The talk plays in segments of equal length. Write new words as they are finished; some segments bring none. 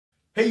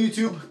Hey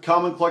YouTube,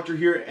 Common Collector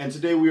here, and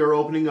today we are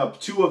opening up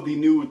two of the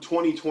new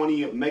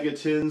 2020 Mega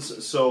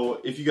Tins.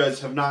 So if you guys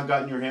have not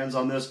gotten your hands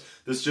on this,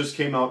 this just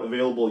came out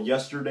available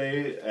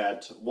yesterday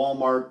at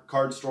Walmart,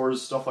 card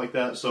stores, stuff like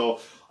that. So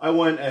I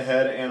went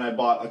ahead and I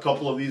bought a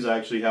couple of these. I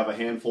actually have a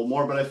handful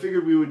more, but I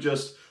figured we would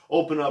just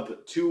open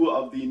up two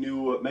of the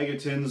new Mega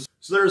Tins.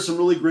 So there are some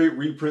really great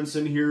reprints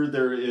in here.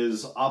 There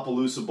is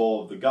Apollousa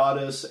Bowl of the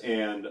Goddess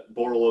and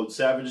Borreload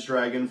Savage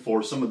Dragon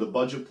for some of the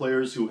budget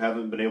players who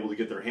haven't been able to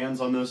get their hands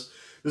on this.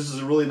 This is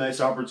a really nice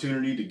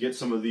opportunity to get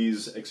some of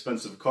these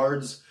expensive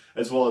cards,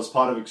 as well as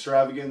Pot of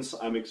Extravagance.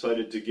 I'm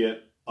excited to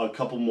get a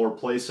couple more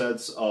play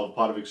sets of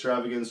Pot of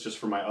Extravagance just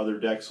for my other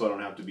deck so I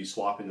don't have to be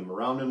swapping them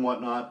around and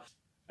whatnot.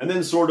 And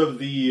then sort of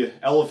the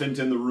elephant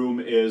in the room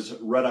is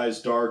Red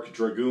Eyes Dark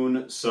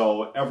Dragoon.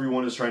 So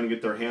everyone is trying to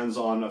get their hands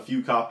on a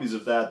few copies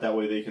of that. That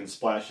way they can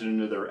splash it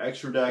into their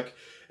extra deck.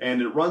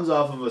 And it runs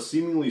off of a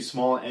seemingly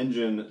small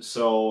engine,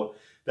 so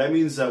that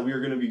means that we are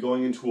going to be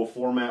going into a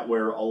format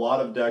where a lot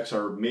of decks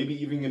are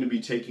maybe even going to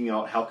be taking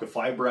out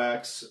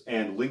Halqifibrax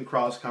and Link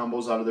Cross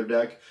combos out of their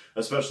deck,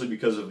 especially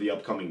because of the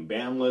upcoming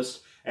ban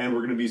list. And we're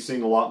going to be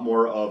seeing a lot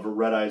more of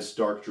Red Eyes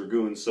Dark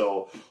Dragoon.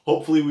 So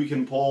hopefully we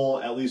can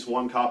pull at least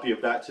one copy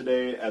of that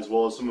today, as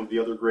well as some of the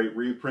other great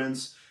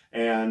reprints.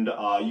 And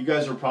you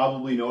guys are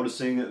probably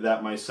noticing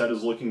that my set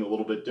is looking a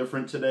little bit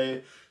different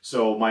today.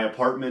 So my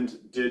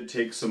apartment did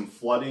take some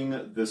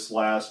flooding this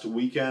last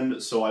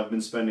weekend, so I've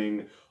been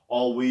spending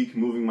all week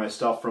moving my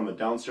stuff from a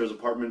downstairs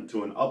apartment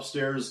to an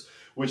upstairs,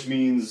 which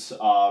means,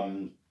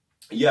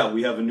 yeah,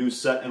 we have a new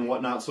set and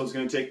whatnot, so it's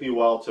going to take me a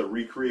while to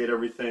recreate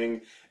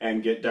everything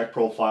and get deck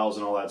profiles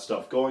and all that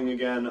stuff going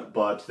again.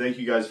 But thank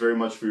you guys very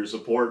much for your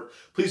support.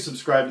 Please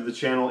subscribe to the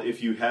channel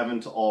if you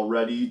haven't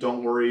already.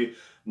 Don't worry,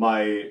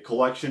 my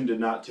collection did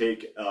not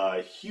take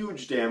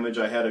huge damage.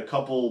 I had a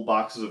couple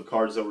boxes of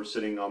cards that were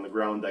sitting on the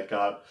ground that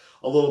got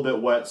a little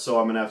bit wet, so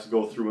I'm going to have to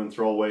go through and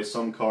throw away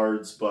some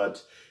cards,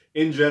 but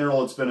in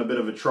general, it's been a bit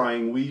of a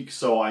trying week,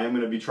 so I am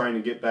going to be trying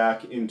to get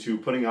back into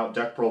putting out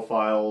deck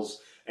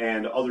profiles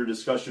and other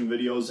discussion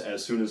videos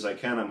as soon as I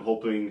can. I'm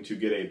hoping to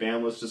get a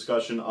ban list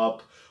discussion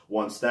up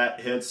once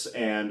that hits,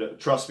 and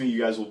trust me,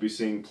 you guys will be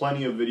seeing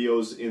plenty of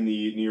videos in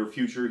the near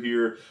future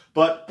here.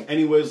 But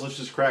anyways, let's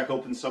just crack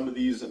open some of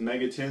these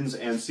Mega Tins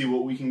and see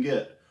what we can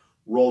get.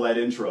 Roll that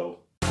intro.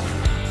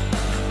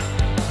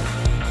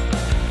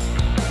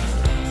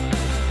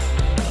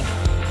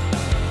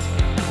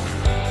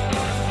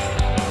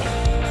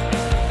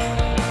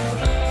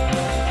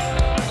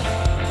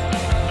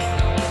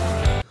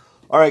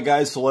 Alright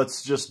guys, so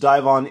let's just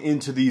dive on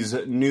into these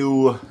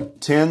new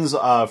tins.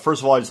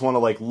 First of all, I just want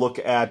to look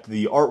at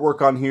the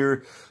artwork on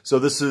here. So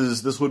this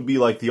would be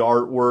like the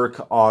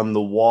artwork on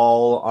the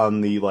wall on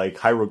the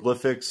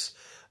hieroglyphics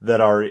that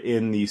are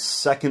in the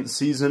second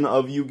season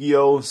of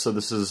Yu-Gi-Oh! So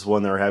this is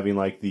when they're having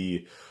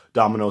the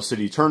Domino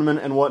City tournament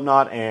and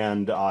whatnot,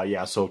 and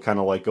yeah, so it kind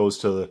of goes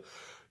to the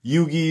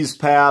Yugi's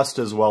past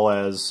as well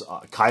as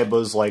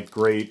Kaiba's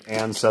great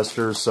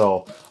ancestors.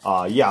 So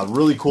yeah,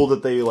 really cool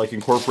that they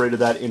incorporated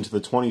that into the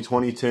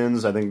 2020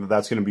 tins. I think that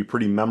that's going to be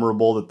pretty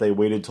memorable that they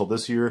waited till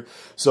this year.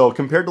 So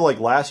compared to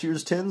last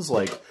year's tins,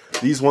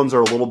 these ones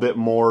are a little bit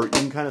more, you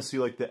can kind of see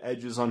the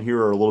edges on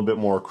here are a little bit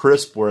more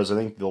crisp, whereas I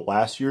think the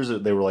last year's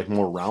they were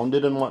more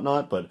rounded and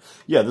whatnot. But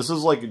yeah, this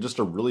is just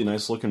a really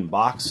nice looking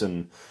box,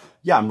 and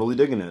yeah, I'm really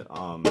digging it.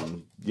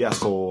 Yeah,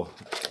 so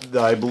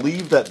I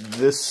believe that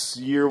this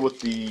year with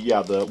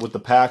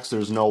the packs,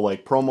 there's no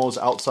promos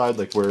outside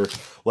where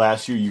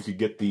last year you could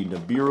get the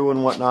Nibiru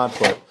and whatnot.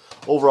 But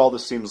overall,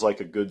 this seems like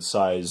a good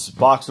size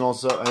box, and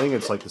also I think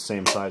it's the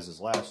same size as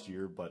last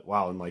year. But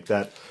wow, and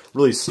that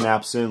really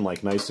snaps in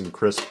nice and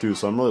crisp too.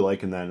 So I'm really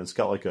liking that, and it's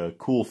got a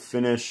cool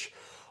finish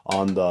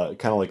on the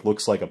kind of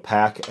looks like a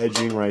pack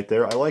edging right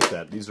there. I like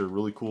that. These are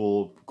really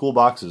cool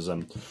boxes,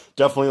 and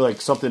definitely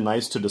something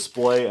nice to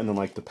display, and then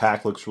the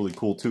pack looks really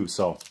cool too.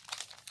 So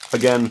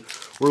again,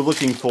 we're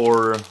looking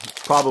for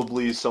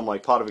probably some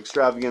Pot of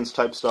Extravagance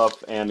type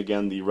stuff, and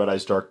again the Red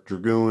Eyes Dark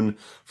Dragoon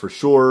for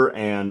sure.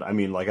 And I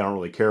mean, I don't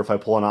really care if I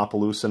pull an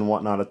Apollousa and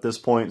whatnot at this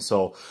point,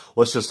 so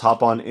let's just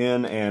hop on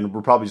in, and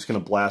we're probably just going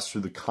to blast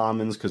through the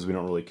commons because we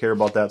don't really care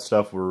about that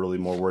stuff. We're really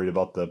more worried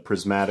about the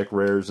prismatic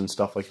rares and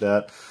stuff like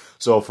that.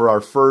 So for our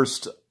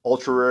first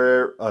super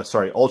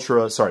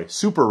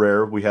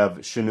rare, we have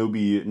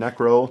Shinobi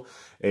Necro,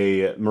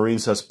 a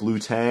Marincess Blue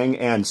Tang,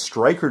 and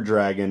Striker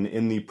Dragon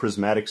in the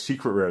Prismatic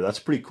Secret Rare. That's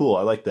pretty cool.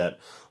 I like that.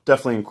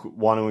 Definitely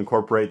want to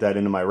incorporate that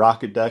into my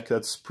Rocket deck.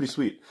 That's pretty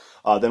sweet.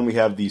 Then we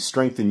have the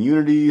Strength and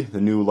Unity,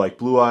 the new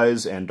Blue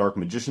Eyes and Dark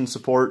Magician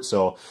support.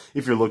 So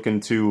if you're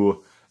looking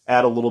to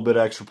add a little bit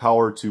of extra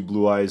power to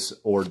Blue Eyes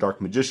or Dark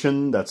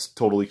Magician, that's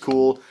totally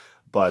cool.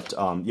 But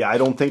yeah, I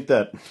don't think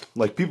that,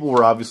 people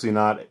were obviously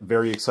not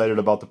very excited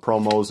about the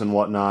promos and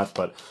whatnot,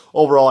 but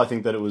overall I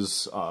think that it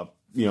was,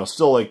 you know,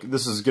 still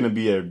this is going to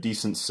be a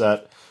decent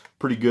set,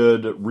 pretty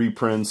good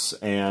reprints,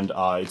 and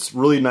it's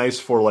really nice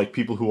for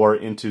people who are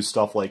into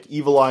stuff like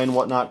Evil Eye and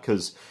whatnot,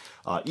 because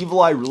Evil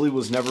Eye really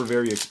was never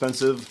very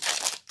expensive.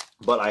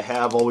 but I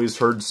have always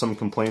heard some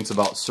complaints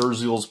about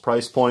Surzeal's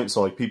price point.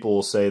 So like people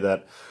will say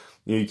that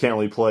you can't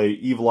really play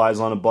Evil Eyes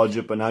on a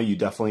budget, but now you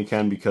definitely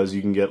can because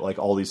you can get like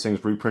all these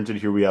things reprinted.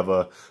 Here we have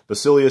a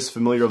Basilius,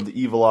 Familiar of the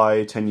Evil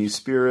Eye, Tenyi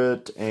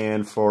Spirit,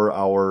 and for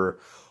our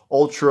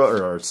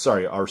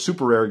our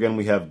super rare again,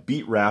 we have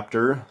Beat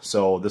Raptor.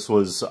 So this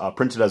was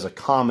printed as a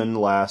common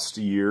last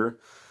year.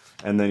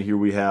 And then here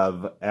we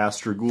have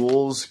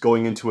Astraghouls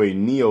going into a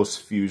Neos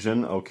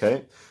fusion.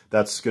 Okay,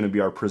 that's going to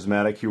be our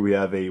prismatic. Here we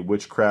have a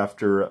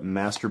Witchcrafter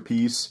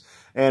Masterpiece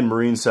and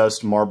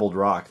Marincest Marbled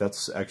Rock.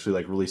 That's actually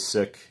like really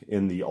sick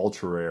in the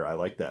ultra rare. I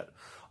like that.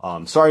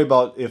 Sorry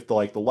about if the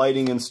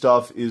lighting and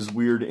stuff is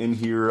weird in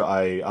here.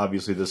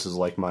 Obviously this is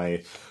like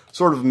my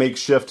sort of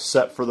makeshift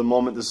set for the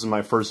moment. This is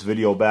my first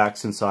video back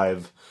since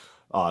I've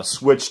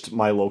switched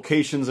my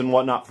locations and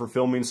whatnot for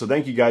filming. So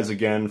thank you guys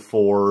again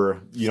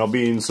for,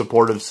 being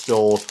supportive,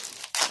 still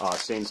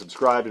staying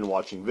subscribed and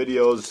watching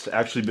videos.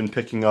 Actually been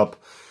picking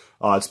up,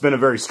 it's been a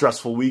very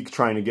stressful week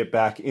trying to get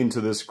back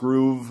into this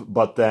groove,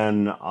 but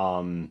then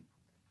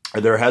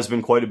there has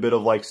been quite a bit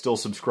of still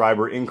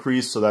subscriber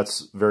increase, so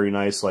that's very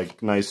nice.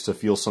 Nice to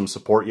feel some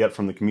support yet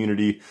from the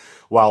community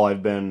while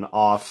I've been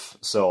off.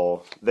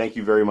 So thank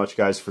you very much,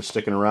 guys, for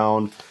sticking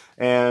around.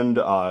 And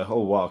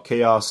oh wow,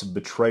 Chaos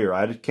Betrayer.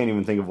 I can't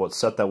even think of what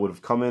set that would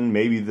have come in.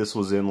 Maybe this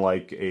was in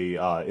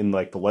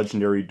the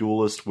Legendary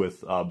Duelist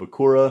with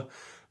Bakura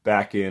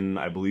back in,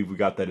 I believe we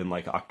got that in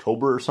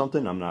October or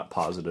something. I'm not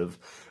positive.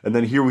 And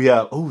then here we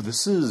have,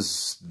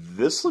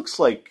 this looks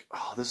like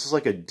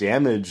a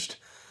damaged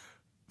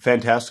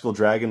Fantastical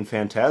Dragon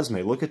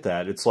Phantasme. Look at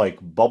that. It's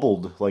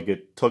bubbled, like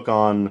it took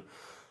on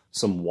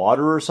some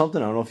water or something.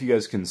 I don't know if you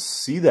guys can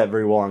see that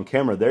very well on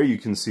camera. There you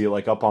can see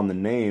it up on the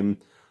name.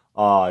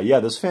 Yeah,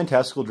 this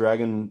Fantastical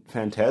Dragon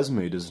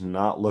Phantasme does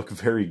not look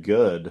very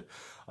good.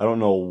 I don't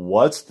know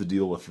what's the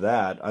deal with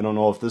that. I don't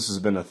know if this has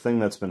been a thing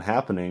that's been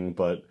happening,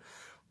 but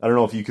I don't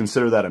know if you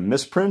consider that a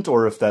misprint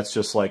or if that's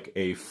just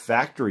a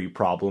factory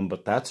problem,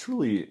 but that's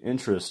really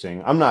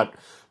interesting. I'm not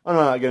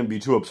going to be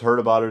too upset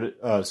about it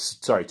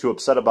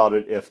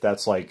if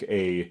that's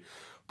a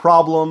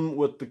problem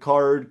with the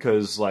card,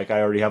 because I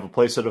already have a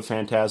playset of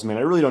Phantasme and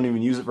I really don't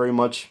even use it very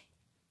much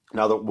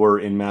now that we're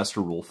in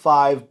Master Rule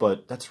 5,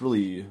 but that's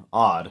really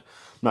odd. I'm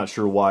not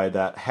sure why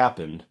that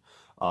happened.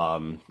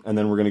 And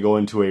then we're going to go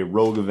into a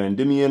Rogue of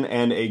Endymion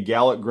and a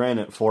Gallic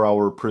Granite for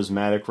our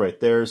prismatic right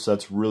there, so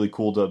that's really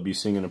cool to be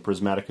seeing in a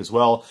prismatic as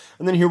well.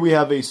 And then here we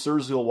have a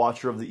Surzeal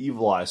Watcher of the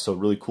Evil Eye, so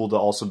really cool to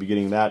also be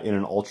getting that in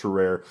an ultra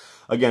rare,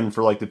 again,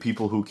 for the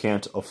people who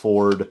can't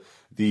afford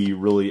the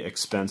really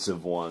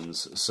expensive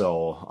ones.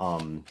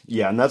 So,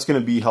 yeah, and that's going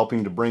to be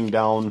helping to bring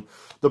down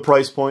the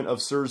price point of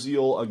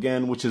Surzeal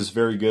again, which is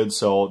very good.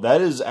 So that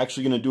is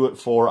actually going to do it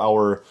for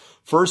our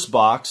first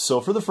box.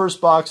 So for the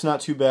first box, not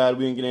too bad.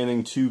 We didn't get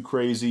anything too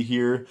crazy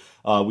here.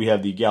 We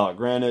have the Gallic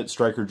Granite,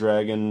 Striker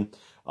Dragon.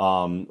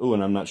 And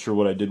I'm not sure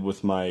what I did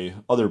with my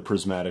other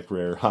prismatic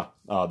rare.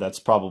 That's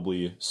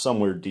probably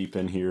somewhere deep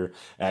in here.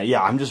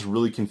 Yeah, I'm just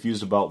really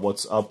confused about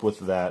what's up with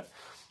that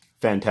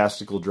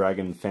Fantastical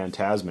Dragon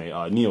Phantasme,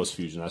 Neos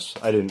Fusion.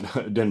 I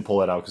didn't pull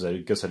that out because I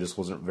guess I just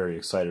wasn't very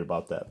excited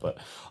about that. But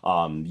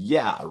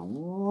yeah,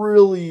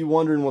 really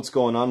wondering what's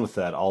going on with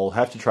that. I'll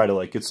have to try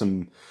to get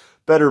some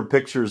better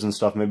pictures and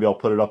stuff. Maybe I'll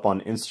put it up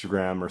on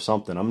Instagram or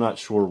something. I'm not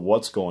sure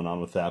what's going on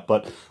with that,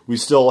 but we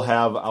still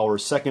have our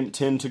second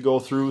tin to go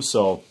through,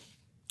 so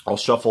I'll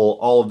shuffle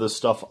all of this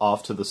stuff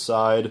off to the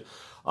side.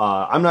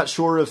 I'm not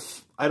sure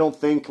if, I don't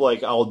think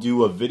I'll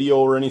do a video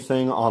or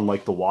anything on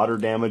the water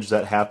damage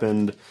that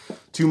happened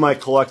to my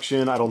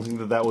collection. I don't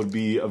think that would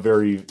be a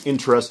very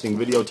interesting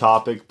video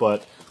topic,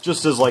 but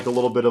just as a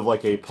little bit of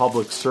a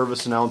public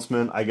service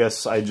announcement, I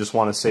guess I just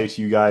want to say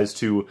to you guys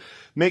to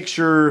make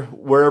sure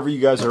wherever you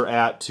guys are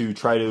at to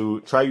try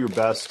your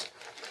best.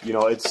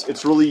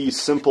 It's really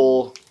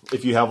simple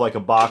if you have a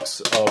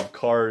box of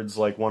cards,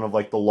 one of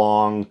the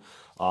long,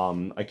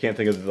 I can't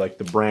think of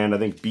the brand. I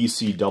think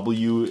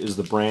BCW is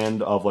the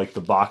brand of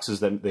the boxes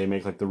that they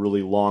make, the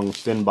really long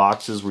thin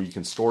boxes where you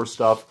can store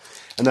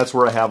stuff. And that's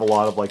where I have a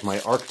lot of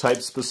my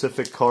archetype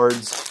specific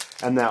cards.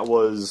 And that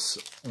was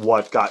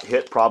what got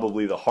hit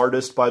probably the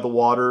hardest by the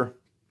water.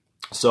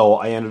 So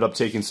I ended up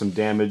taking some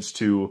damage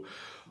to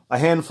a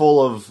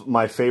handful of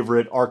my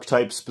favorite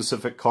archetype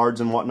specific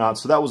cards and whatnot,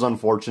 so that was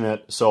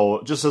unfortunate.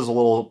 So just as a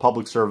little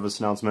public service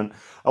announcement,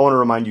 I want to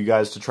remind you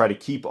guys to try to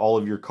keep all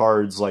of your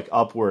cards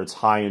up where it's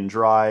high and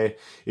dry.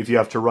 If you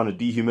have to run a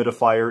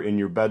dehumidifier in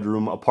your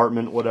bedroom,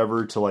 apartment,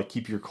 whatever, to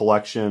keep your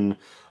collection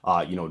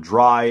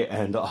dry,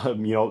 and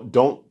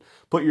don't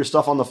put your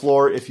stuff on the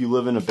floor if you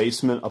live in a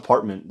basement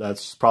apartment.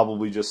 That's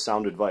probably just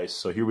sound advice.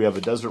 So here we have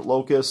a Desert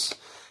Locust.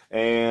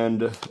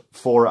 And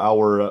for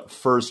our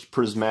first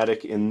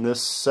prismatic in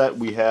this set,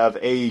 we have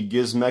a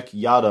Gizmek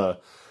Yada,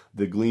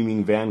 the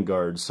Gleaming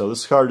Vanguard. So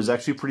this card is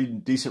actually a pretty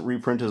decent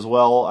reprint as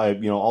well.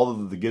 All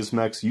of the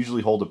Gizmeks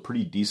usually hold a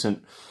pretty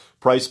decent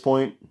price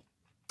point.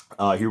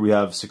 Here we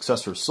have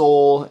Successor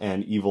Soul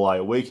and Evil Eye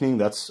Awakening.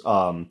 That's,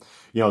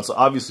 it's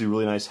obviously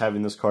really nice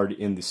having this card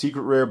in the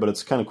secret rare, but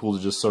it's kind of cool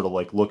to just sort of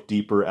like look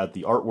deeper at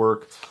the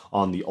artwork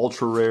on the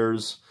ultra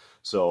rares.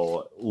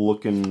 So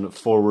looking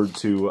forward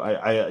to,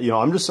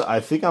 I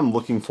think I'm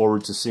looking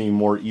forward to seeing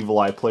more Evil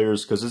Eye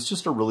players, because it's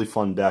just a really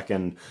fun deck,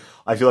 and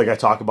I feel like I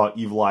talk about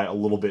Evil Eye a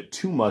little bit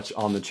too much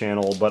on the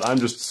channel, but I'm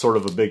just sort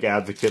of a big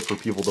advocate for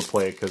people to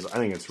play it because I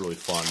think it's really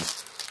fun.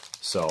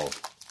 So,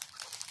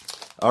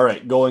 all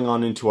right, going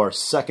on into our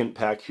second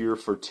pack here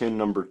for tin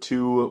number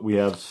 2, we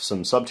have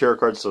some Subterror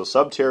cards. So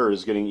Subterror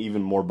is getting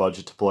even more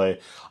budget to play.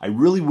 I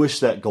really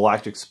wish that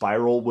Galactic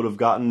Spiral would have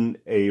gotten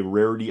a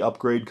rarity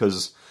upgrade,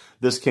 because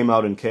this came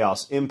out in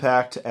Chaos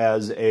Impact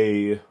as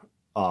a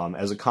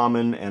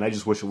common, and I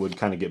just wish it would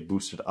kind of get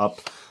boosted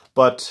up.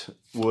 But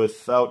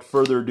without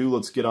further ado,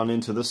 let's get on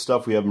into this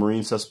stuff. We have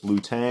Marincess Blue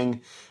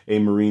Tang, a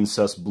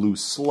Marincess Blue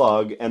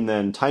Slug, and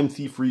then Time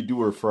Thief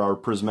Redoer for our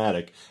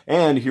Prismatic.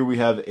 And here we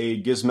have a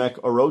Gizmek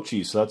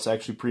Orochi, so that's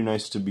actually pretty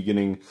nice to be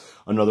getting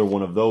another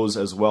one of those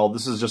as well.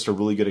 This is just a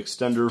really good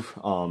extender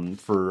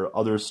for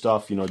other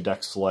stuff,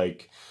 decks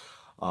like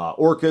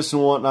Orcus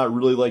and whatnot,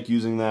 really like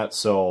using that,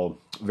 so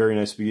very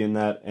nice to be getting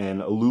that.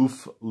 And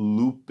Lupinf,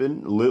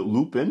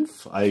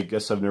 I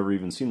guess I've never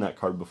even seen that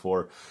card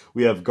before.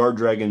 We have Guard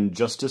Dragon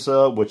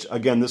Justicia, which,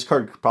 again, this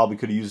card probably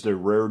could have used a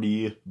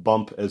rarity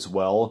bump as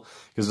well,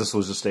 because this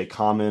was just a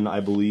common,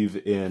 I believe,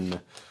 in,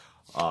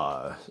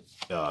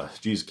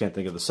 geez, can't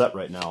think of the set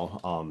right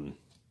now,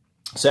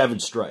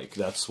 Savage Strike.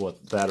 That's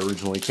what that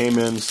originally came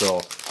in,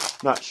 so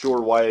not sure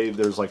why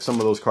there's like some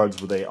of those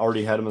cards where they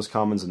already had them as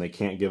commons and they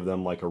can't give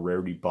them like a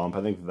rarity bump.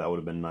 I think that would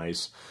have been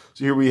nice.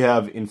 So here we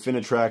have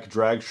Infinitrack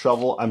Drag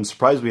Shovel. I'm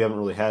surprised we haven't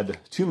really had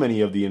too many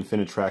of the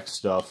Infinitrack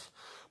stuff,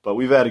 but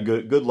we've had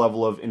a good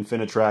level of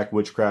Infinitrack,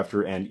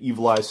 Witchcrafter, and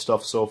Evil Eye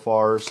stuff so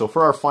far. So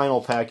for our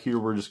final pack here,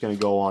 we're just going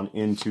to go on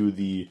into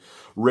the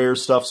rare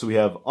stuff. So we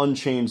have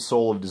Unchained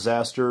Soul of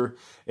Disaster,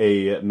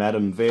 a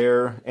Madame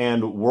Vare,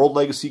 and World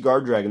Legacy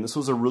Guard Dragon. This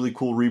was a really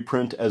cool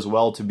reprint as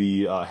well to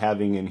be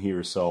having in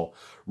here, so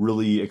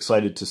really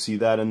excited to see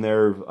that in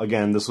there.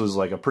 Again, this was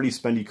like a pretty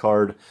spendy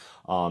card.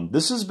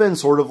 This has been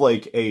sort of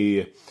like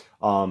a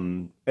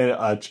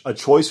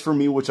choice for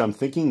me, which I'm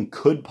thinking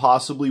could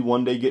possibly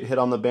one day get hit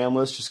on the ban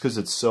list, just because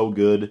it's so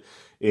good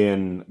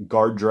in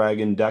Guard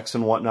Dragon decks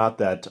and whatnot,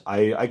 that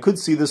I could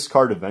see this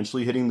card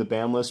eventually hitting the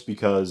ban list,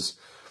 because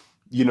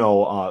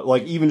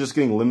like even just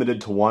getting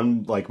limited to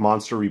one, like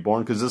Monster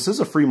Reborn, because this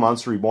is a free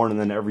Monster Reborn, and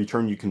then every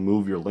turn you can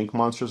move your Link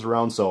monsters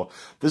around. So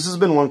this has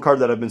been one card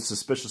that I've been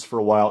suspicious for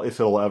a while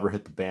if it'll ever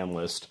hit the ban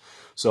list.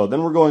 So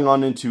then we're going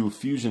on into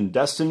Fusion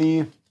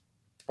Destiny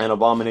and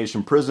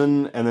Abomination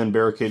Prison, and then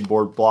Barricade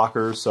Board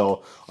Blocker.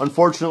 So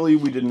unfortunately,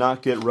 we did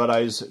not get Red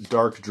Eye's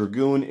Dark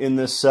Dragoon in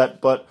this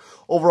set, but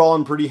overall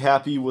I'm pretty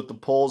happy with the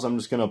pulls. I'm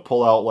just going to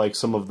pull out like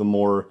some of the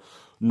more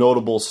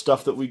notable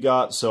stuff that we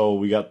got. So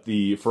we got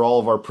for all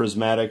of our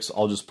prismatics,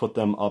 I'll just put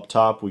them up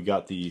top. We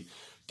got the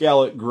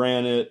Gallic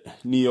Granite,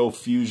 Neo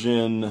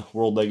Fusion,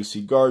 World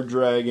Legacy Guard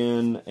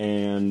Dragon,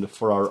 and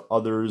for our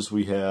others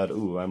we had,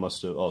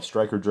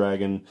 Striker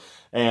Dragon,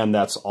 and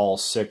that's all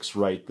 6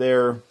 right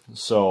there.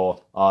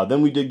 So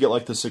then we did get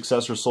like the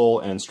Successor Soul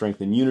and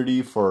Strength and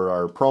Unity for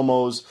our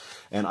promos,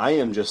 and I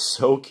am just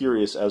so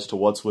curious as to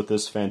what's with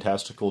this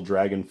Fantastical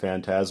Dragon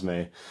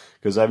Phantasme,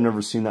 because I've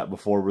never seen that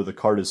before where the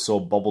card is so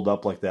bubbled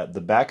up like that.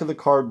 The back of the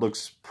card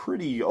looks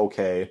pretty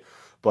okay,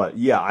 but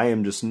yeah, I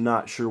am just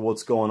not sure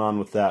what's going on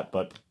with that.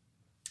 But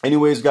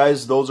anyways,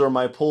 guys, those are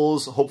my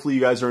pulls. Hopefully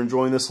you guys are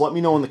enjoying this. Let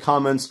me know in the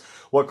comments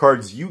what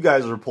cards you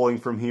guys are pulling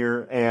from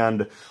here.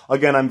 And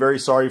again, I'm very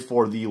sorry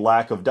for the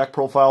lack of deck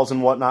profiles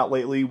and whatnot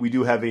lately. We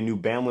do have a new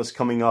ban list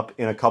coming up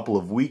in a couple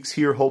of weeks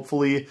here,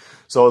 hopefully.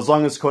 So as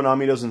long as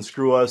Konami doesn't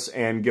screw us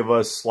and give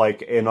us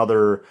like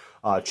another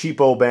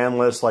cheapo ban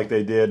list like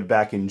they did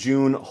back in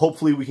June,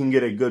 hopefully we can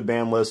get a good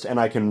ban list and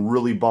I can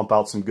really bump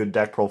out some good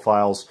deck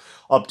profiles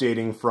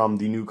updating from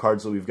the new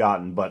cards that we've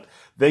gotten. But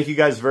thank you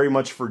guys very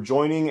much for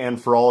joining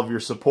and for all of your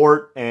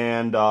support,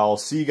 and I'll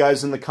see you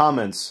guys in the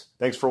comments.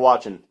 Thanks for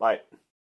watching. Bye.